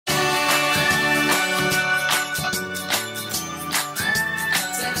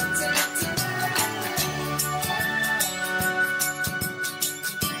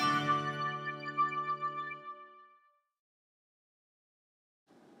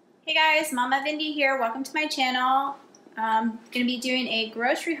Hey guys, Mama Vindy here. Welcome to my channel. I'm going to be doing a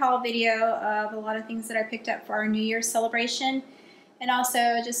grocery haul video of a lot of things that I picked up for our New Year's celebration and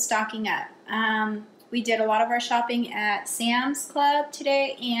also just stocking up. We did a lot of our shopping at Sam's Club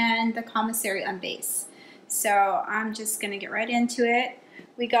today and the Commissary on base. So I'm just going to get right into it.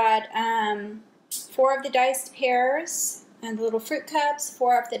 We got 4 of the diced pears and the little fruit cups,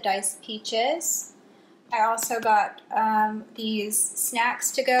 4 of the diced peaches. I also got these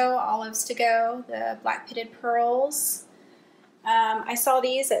snacks to go, olives to go, the black pitted pearls. I saw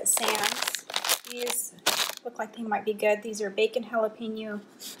these at Sam's. These look like they might be good. These are bacon jalapeno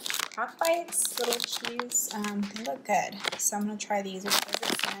crock bites, little cheese. They look good, so I'm going to try these. At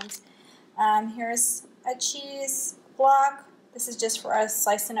Sam's. Here's a cheese block. This is just for us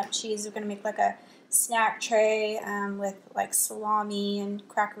slicing up cheese. We're going to make like a snack tray with like salami and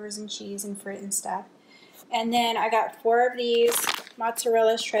crackers and cheese and fruit and stuff. And then I got 4 of these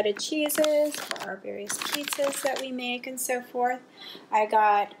mozzarella shredded cheeses for our various pizzas that we make and so forth. I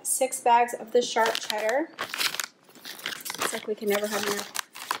got 6 bags of the sharp cheddar. It's like we can never have enough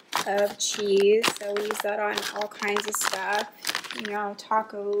of cheese, so we use that on all kinds of stuff. You know,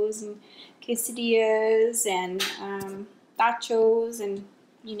 tacos and quesadillas and nachos and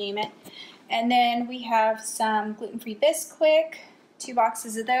you name it. And then we have some gluten-free Bisquick. 2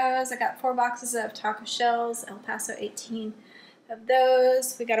 boxes of those. I got 4 boxes of taco shells, El Paso 18 of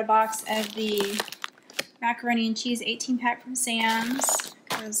those. We got a box of the macaroni and cheese 18-pack from Sam's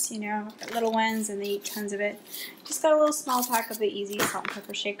because, you know, I've got little ones and they eat tons of it. Just got a little small pack of the easy salt and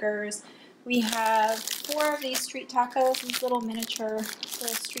pepper shakers. We have 4 of these street tacos, these little miniature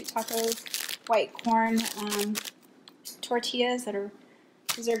little street tacos, white corn tortillas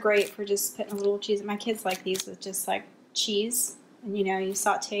these are great for just putting a little cheese. My kids like these with just like cheese. And you know, you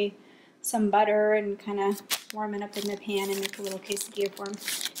saute some butter and kind of warm it up in the pan and make a little quesadilla for them.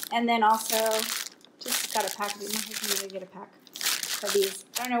 And then also, just got a pack of these. My husband needed to get a pack of these.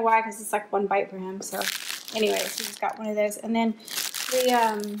 I don't know why, because it's like 1 bite for him. So, anyways, he just got one of those. And then we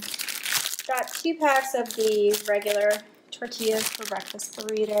got 2 packs of the regular tortillas for breakfast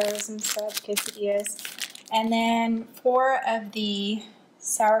burritos and stuff, quesadillas. And then 4 of the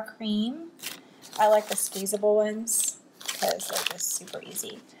sour cream. I like the squeezable ones, because they're just super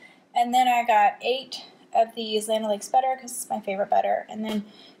easy. And then I got 8 of these Land O'Lakes butter because it's my favorite butter. And then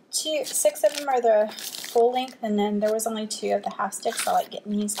 6 of them are the full length, and then there was only 2 of the half sticks. I like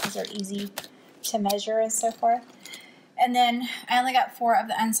getting these because they're easy to measure and so forth. And then I only got 4 of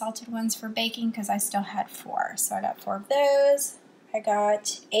the unsalted ones for baking because I still had 4. So I got 4 of those. I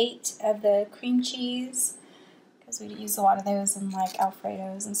got 8 of the cream cheese because we use a lot of those in like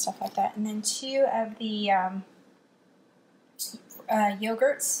Alfredos and stuff like that. And then 2 of the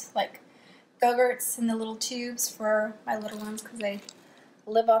yogurts, like Go-Gurts in the little tubes for my little ones because they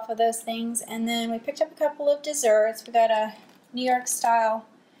live off of those things. And then we picked up a couple of desserts. We got a New York style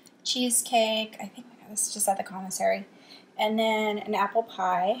cheesecake. I think we got this just at the Commissary. And then an apple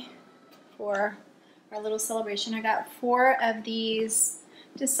pie for our little celebration. I got 4 of these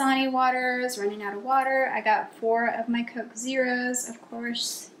Dasani waters, running out of water. I got 4 of my Coke Zeros. Of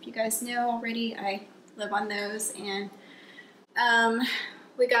course, if you guys know already, I live on those. And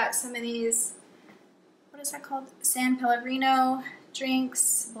we got some of these, what is that called? San Pellegrino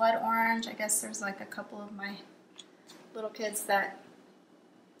drinks, blood orange. I guess there's like a couple of my little kids that,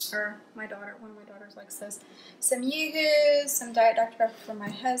 or one of my daughters likes those. Some Yoo-Hoos, some Diet Dr. Pepper for my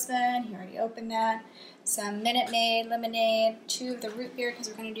husband. He already opened that. Some Minute Maid lemonade, 2 of the root beer because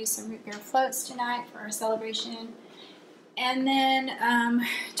we're going to do some root beer floats tonight for our celebration. And then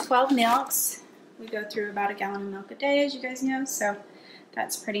 12 milks. We go through about a gallon of milk a day, as you guys know, so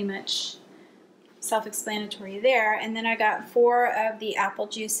that's pretty much self-explanatory there. And then I got 4 of the apple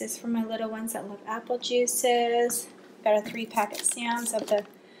juices for my little ones that love apple juices. Got a 3-pack at Sam's of the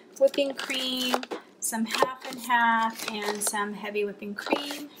whipping cream, some half and half, and some heavy whipping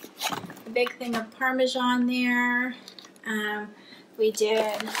cream. A big thing of Parmesan there. We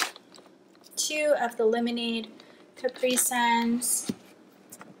did 2 of the lemonade Capri Suns.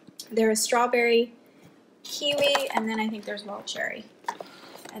 There's strawberry, kiwi, and then I think there's wild cherry.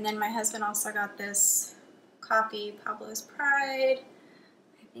 And then my husband also got this coffee, Pablo's Pride.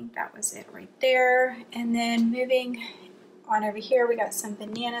 I think that was it right there. And then moving on over here, we got some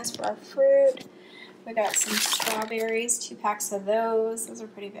bananas for our fruit. We got some strawberries, 2 packs of those. Those are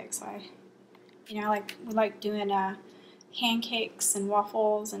pretty big, so we like doing pancakes and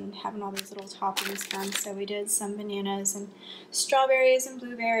waffles and having all these little toppings done. So we did some bananas and strawberries and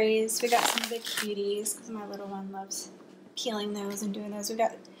blueberries. We got some big cuties because my little one loves peeling those and doing those. We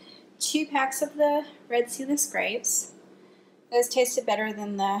got 2 packs of the red seedless grapes. those tasted better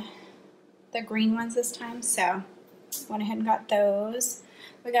than the green ones this time, so went ahead and got those.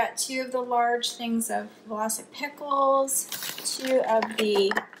 We got 2 of the large things of Velocic pickles, 2 of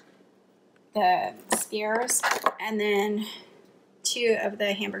the spears, and then 2 of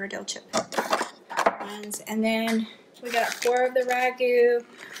the hamburger dill chip ones. And then we got 4 of the ragu,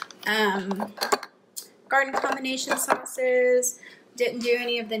 garden combination sauces. Didn't do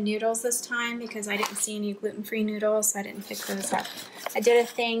any of the noodles this time because I didn't see any gluten-free noodles, so I didn't pick those up. I did a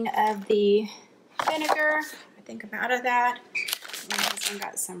thing of the vinegar. I think I'm out of that. My husband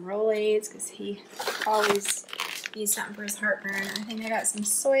got some Rolaids because he always needs something for his heartburn. I think I got some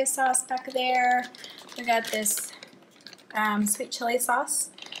soy sauce back there. We got this sweet chili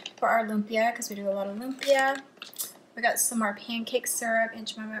sauce for our lumpia because we do a lot of lumpia. We got some more pancake syrup,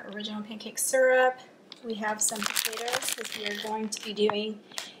 Aunt Jemima original pancake syrup. We have some potatoes because we are going to be doing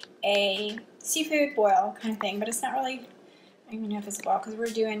a seafood boil kind of thing, but it's not really, I don't even know if it's a boil because we're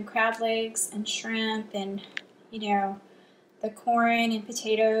doing crab legs and shrimp and, you know, the corn and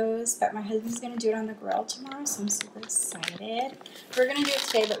potatoes, but my husband's going to do it on the grill tomorrow, so I'm super excited. We were going to do it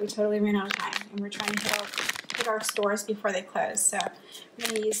today, but we totally ran out of time, and we're trying to hit our stores before they close, so we're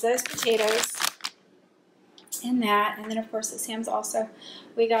going to use those potatoes in that. And then of course at Sam's also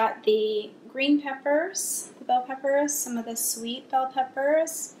we got the green peppers, the bell peppers, some of the sweet bell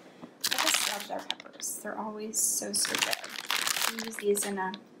peppers. I just love their peppers. They're always so good. I use these in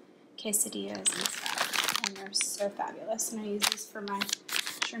quesadillas and stuff, and they're so fabulous. And I use these for my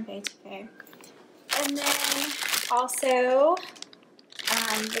shrimp etouffee. And then also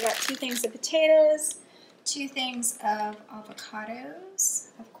we got 2 things of potatoes, 2 things of avocados,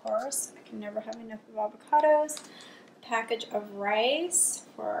 of course. I can never have enough of avocados. A package of rice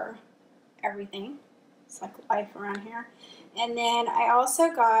for everything. It's like life around here. And then I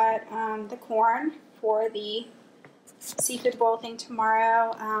also got the corn for the seafood bowl thing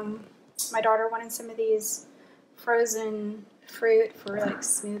tomorrow. My daughter wanted some of these frozen fruit for like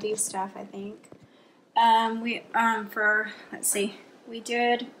smoothie stuff, I think. Let's see, we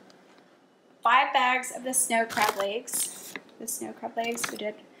did 5 bags of the snow crab legs. We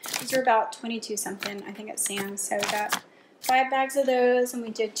did. These are about 22 something, I think, at Sam's. So we got 5 bags of those, and we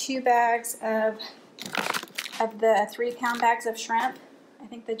did 2 bags of the 3-pound bags of shrimp. I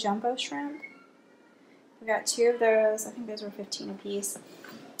think the jumbo shrimp. We got 2 of those. I think those were 15 a piece.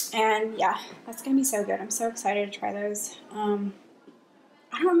 And yeah, that's gonna be so good. I'm so excited to try those. I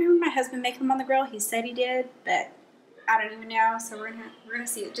don't remember my husband making them on the grill. He said he did, but I don't even know. So we're gonna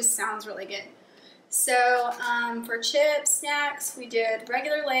see. It just sounds really good. So for chips, snacks, we did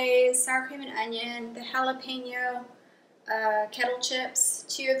regular Lay's, sour cream and onion, the jalapeno kettle chips,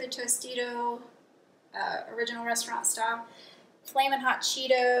 2 of the Tostito original restaurant style, Flamin' Hot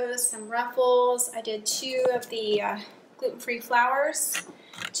Cheetos, some Ruffles. I did 2 of the gluten-free flours,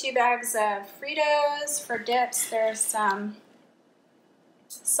 2 bags of Fritos for dips. There's some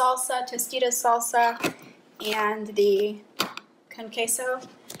salsa, Tostito salsa, and the con queso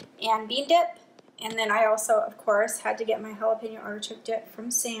and bean dip. And then I also, of course, had to get my jalapeno artichoke dip from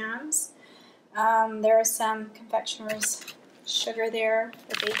Sam's. There is some confectioner's sugar there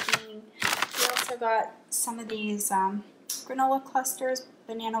for baking. We also got some of these granola clusters,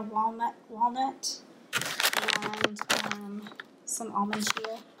 banana walnut, and some almond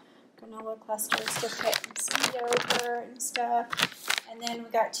chia granola clusters to put some yogurt and stuff. And then we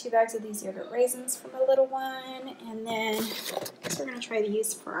got 2 bags of these yogurt raisins for my little one. And then I guess we're going to try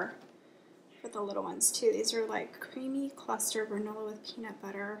these for the little ones too. These are like creamy cluster granola with peanut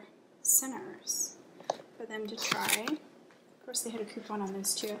butter centers for them to try. Of course, they had a coupon on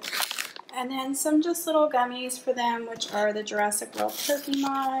those too. And then some just little gummies for them, which are the Jurassic World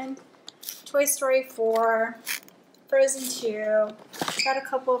Pokemon, Toy Story 4, Frozen 2. Got a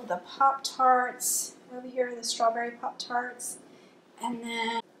couple of the Pop-Tarts over here, the strawberry Pop-Tarts. And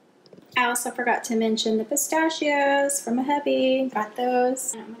then I also forgot to mention the pistachios from my hubby. Got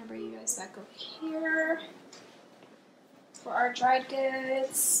those. And I'm going to bring you guys back over here for our dried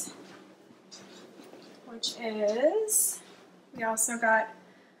goods, which is, we also got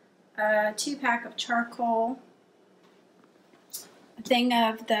a 2-pack of charcoal, a thing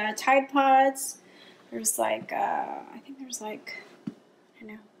of the Tide Pods. There's like, I think there's like, I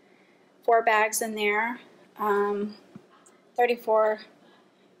don't know, 4 bags in there, 34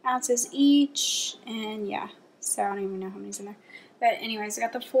 ounces each, and yeah, so I don't even know how many's in there. But anyways, we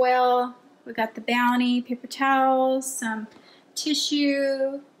got the foil, we got the Bounty paper towels, some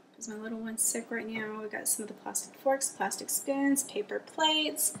tissue, because my little one's sick right now. We got some of the plastic forks, plastic spoons, paper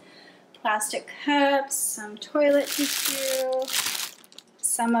plates, plastic cups, some toilet tissue,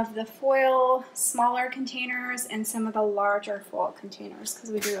 some of the foil smaller containers and some of the larger foil containers because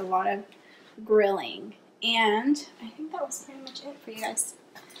we do a lot of grilling. And I think that was pretty much it for you guys.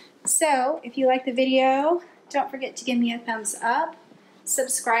 So if you like the video, don't forget to give me a thumbs up.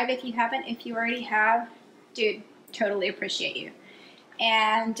 Subscribe if you haven't. If you already have, dude, totally appreciate you.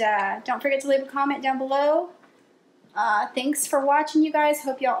 And don't forget to leave a comment down below. Thanks for watching, you guys.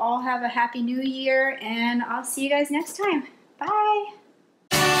 Hope y'all all have a happy new year, and I'll see you guys next time. Bye.